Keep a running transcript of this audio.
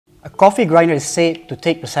A coffee grinder is said to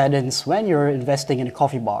take precedence when you're investing in a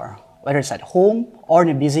coffee bar, whether it's at home or in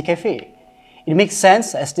a busy cafe. It makes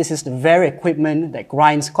sense as this is the very equipment that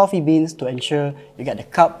grinds coffee beans to ensure you get the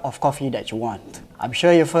cup of coffee that you want. I'm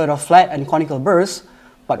sure you've heard of flat and conical burrs,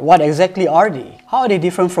 but what exactly are they? How are they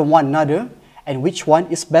different from one another? And which one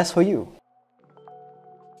is best for you?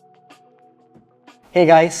 Hey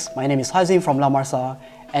guys, my name is Hazim from Lamarsa,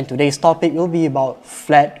 and today's topic will be about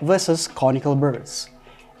flat versus conical burrs.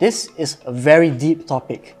 This is a very deep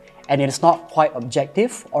topic, and it is not quite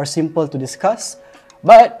objective or simple to discuss,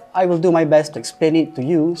 but I will do my best to explain it to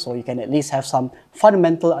you so you can at least have some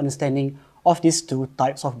fundamental understanding of these two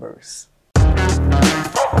types of burrs.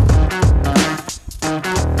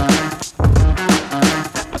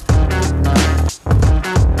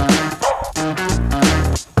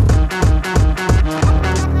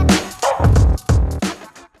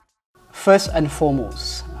 First and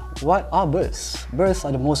foremost, what are burrs? Burrs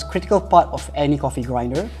are the most critical part of any coffee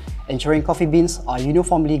grinder, ensuring coffee beans are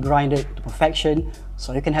uniformly grinded to perfection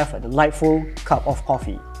so you can have a delightful cup of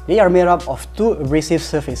coffee. They are made up of two abrasive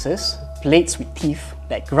surfaces, plates with teeth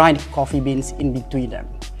that grind coffee beans in between them.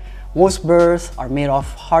 Most burrs are made of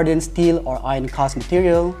hardened steel or iron cast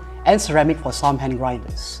material and ceramic for some hand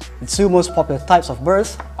grinders. The two most popular types of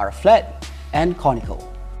burrs are flat and conical.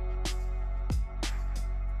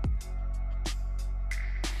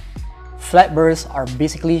 Flat burrs are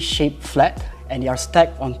basically shaped flat and they are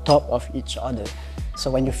stacked on top of each other. So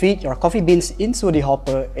when you feed your coffee beans into the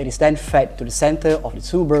hopper, it is then fed to the center of the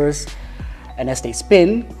two burrs, and as they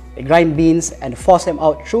spin, they grind beans and force them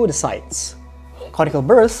out through the sides. Conical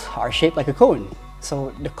burrs are shaped like a cone.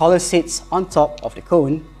 So the collar sits on top of the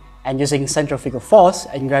cone, and using centrifugal force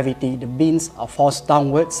and gravity, the beans are forced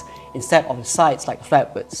downwards instead of the sides like the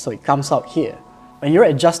flat burrs, so it comes out here. When you're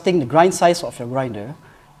adjusting the grind size of your grinder,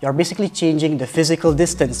 you're basically changing the physical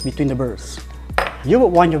distance between the burrs. You would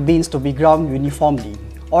want your beans to be ground uniformly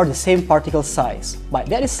or the same particle size, but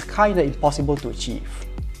that is kinda impossible to achieve.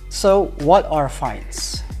 So what are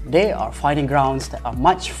fines? They are finer grounds that are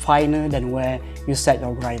much finer than where you set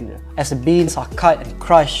your grinder. As the beans are cut and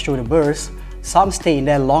crushed through the burrs, some stay in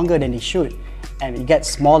there longer than they should, and it gets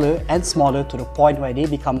smaller and smaller to the point where they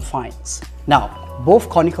become fines. Now, both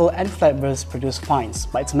conical and flat burrs produce fines,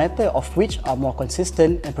 but it's a matter of which are more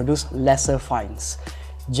consistent and produce lesser fines.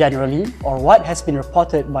 Generally, or what has been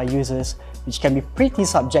reported by users, which can be pretty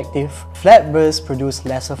subjective, flat burrs produce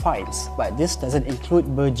lesser fines, but this doesn't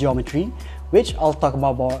include burr geometry, which I'll talk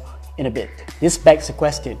about more in a bit. This begs the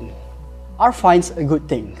question, are fines a good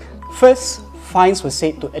thing? First, fines were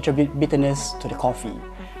said to attribute bitterness to the coffee.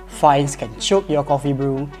 Fines can choke your coffee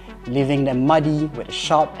brew, leaving them muddy with a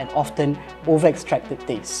sharp and often over-extracted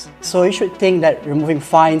taste. So you should think that removing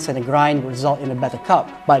fines and the grind will result in a better cup,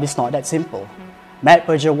 but it's not that simple. Matt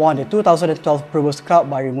Berger won the 2012 Brewers Cup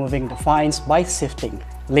by removing the fines by sifting.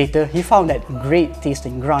 Later, he found that great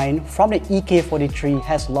tasting grind from the EK43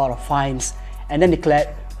 has a lot of fines, and then declared,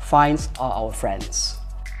 "Fines are our friends."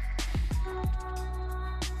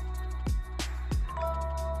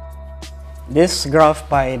 This graph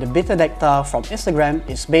by the Bitter Nectar from Instagram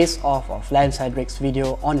is based off of Lance Hedrick's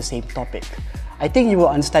video on the same topic. I think you will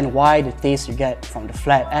understand why the taste you get from the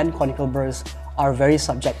flat and conical burrs are very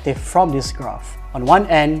subjective from this graph. On one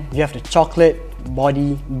end, you have the chocolate,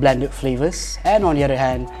 body, blended flavors, and on the other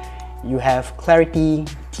hand, you have clarity,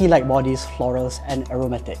 tea-like bodies, florals, and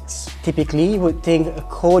aromatics. Typically, you would think a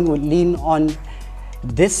cone would lean on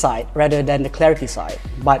this side rather than the clarity side,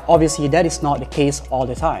 but obviously that is not the case all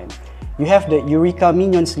the time. You have the Eureka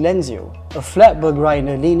Mignon Silenzio, a flat burr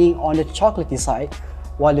grinder leaning on the chocolatey side,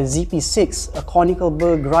 while the ZP6, a conical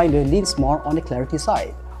burr grinder, leans more on the clarity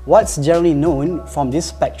side. What's generally known from this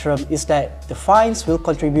spectrum is that the fines will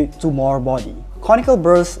contribute to more body. Conical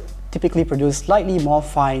burrs typically produce slightly more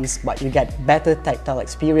fines, but you get better tactile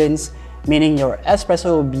experience, meaning your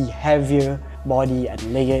espresso will be heavier body and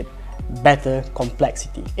layered, better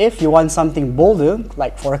complexity. If you want something bolder,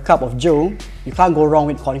 like for a cup of joe, you can't go wrong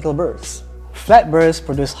with conical burrs. Flat burrs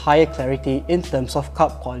produce higher clarity in terms of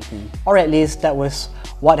cup quality, or at least that was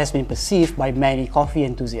what has been perceived by many coffee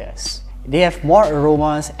enthusiasts. They have more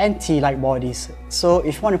aromas and tea-like bodies, so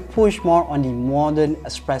if you want to push more on the modern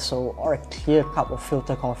espresso or a clear cup of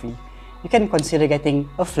filter coffee, you can consider getting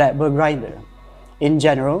a flat burr grinder. In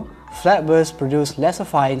general, flat burrs produce lesser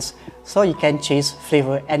fines, so you can chase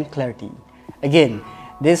flavor and clarity. Again,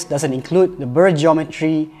 this doesn't include the burr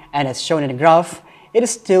geometry, and as shown in the graph, it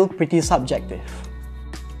is still pretty subjective.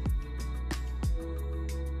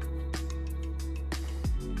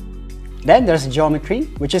 Then there's geometry,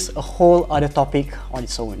 which is a whole other topic on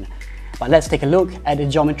its own. But let's take a look at the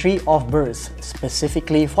geometry of burrs,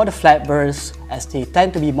 specifically for the flat burrs, as they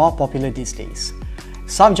tend to be more popular these days.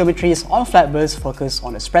 Some geometries on flat burrs focus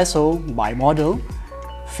on espresso, bimodal,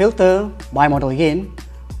 filter, bimodal again,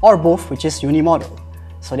 or both, which is unimodal.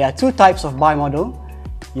 So there are two types of bimodal.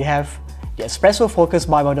 You have the espresso focused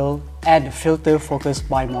bimodal and the filter focused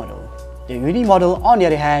bimodal. The unimodal, on the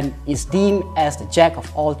other hand, is deemed as the jack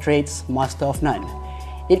of all trades, master of none.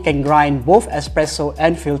 It can grind both espresso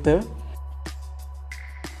and filter.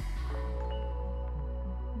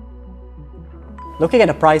 Looking at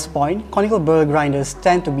the price point, conical burr grinders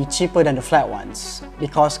tend to be cheaper than the flat ones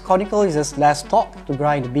because conical uses less torque to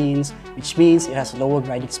grind the beans, which means it has lower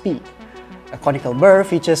grinding speed. A conical burr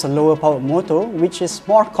features a lower powered motor, which is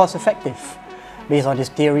more cost effective. Based on this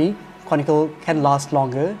theory, conical can last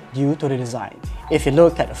longer due to the design. If you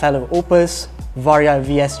look at the Flavour Opus, Varia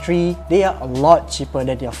VS3, they are a lot cheaper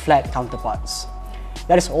than their flat counterparts.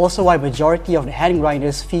 That is also why majority of the hand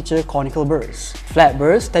grinders feature conical burrs. Flat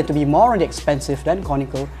burrs tend to be more on the expensive than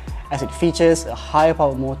conical as it features a higher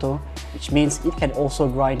power motor, which means it can also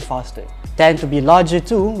grind faster. Tend to be larger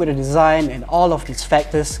too with the design, and all of these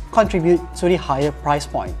factors contribute to the higher price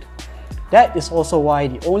point. That is also why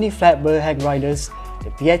the only flat burr hand grinders,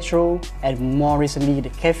 the Pietro, and more recently the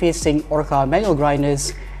Cafe Sink Orca manual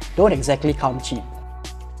grinders, don't exactly come cheap.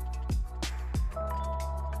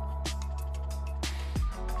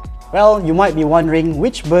 Well, you might be wondering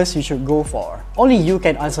which burrs you should go for. Only you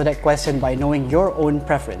can answer that question by knowing your own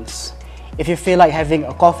preference. If you feel like having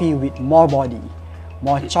a coffee with more body,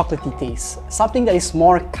 more chocolatey taste, something that is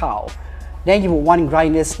more cow, then you would want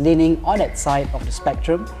grinders leaning on that side of the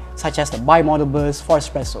spectrum, such as the bimodal burrs for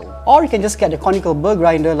espresso. Or you can just get the conical burr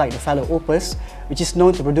grinder like the Flavour Opus, which is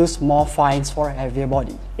known to produce more fines for a heavier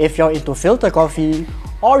body. If you're into filter coffee,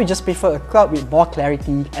 or you just prefer a cup with more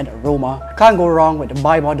clarity and aroma, you can't go wrong with the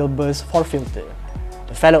bimodal burrs for filter.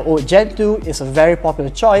 The Flavour Oat Gen 2 is a very popular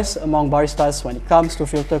choice among baristas when it comes to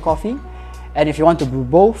filter coffee, and if you want to brew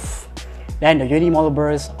both, then the unimodal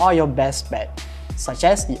burrs are your best bet, such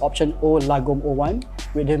as the Option O Lagom 01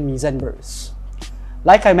 with the Mizan burrs.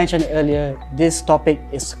 Like I mentioned earlier, this topic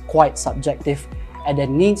is quite subjective and there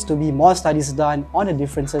needs to be more studies done on the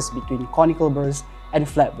differences between conical burrs and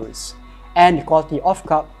flat burrs and the quality of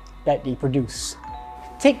cup that they produce.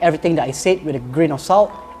 Take everything that I said with a grain of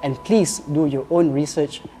salt and please do your own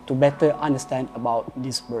research to better understand about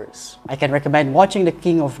these burrs. I can recommend watching the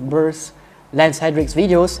King of Burrs, Lance Hedrick's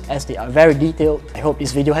videos as they are very detailed. I hope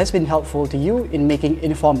this video has been helpful to you in making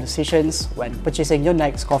informed decisions when purchasing your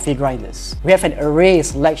next coffee grinders. We have an array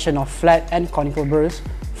selection of flat and conical burrs,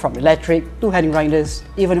 from electric to hand grinders,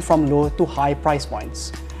 even from low to high price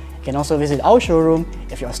points. You can also visit our showroom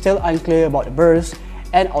if you are still unclear about the burrs,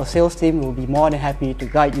 and our sales team will be more than happy to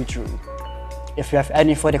guide you through. If you have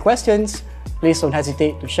any further questions, please don't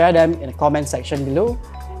hesitate to share them in the comment section below.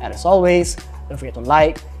 And as always, don't forget to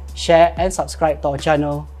like, share and subscribe to our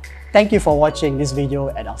channel. Thank you for watching this video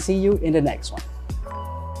and I'll see you in the next one.